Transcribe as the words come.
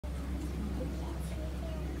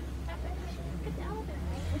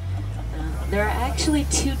There are actually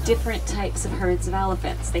two different types of herds of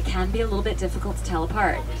elephants. They can be a little bit difficult to tell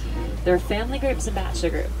apart. There are family groups and bachelor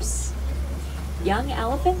groups. Young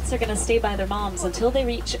elephants are going to stay by their moms until they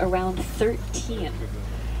reach around 13.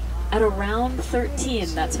 At around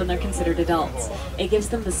 13, that's when they're considered adults. It gives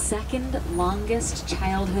them the second longest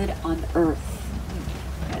childhood on Earth.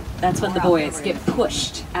 That's when the boys get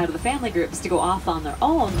pushed out of the family groups to go off on their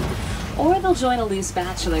own, or they'll join a loose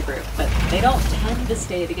bachelor group, but they don't tend to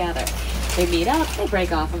stay together. They meet up, they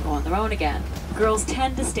break off and go on their own again. Girls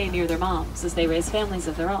tend to stay near their moms as they raise families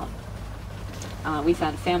of their own. We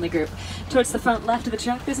found a family group. Towards the front left of the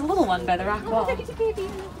truck, there's a little one by the rock wall.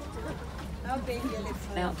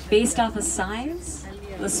 Now, based off of size,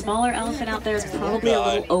 the smaller elephant out there is probably a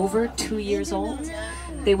little over 2 years old.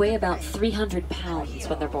 They weigh about 300 pounds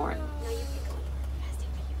when they're born.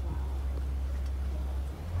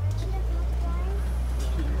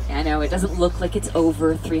 I know, it doesn't look like it's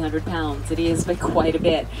over 300 pounds. It is by quite a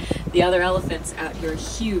bit. The other elephants out here are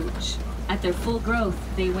huge. At their full growth,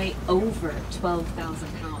 they weigh over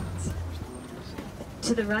 12,000 pounds.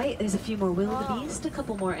 To the right, there's a few more wildebeest, a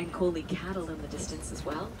couple more Ankoli cattle in the distance as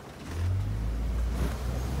well.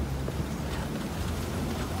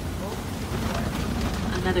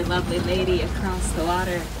 Another lovely lady across the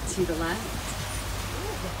water to the left.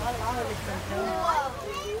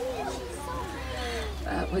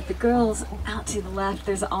 With the girls out to the left,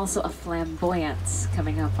 there's also a flamboyance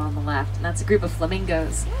coming up on the left, and that's a group of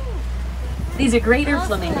flamingos. These are greater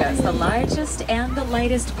flamingos, the largest and the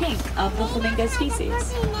lightest pink of the flamingo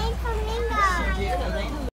species.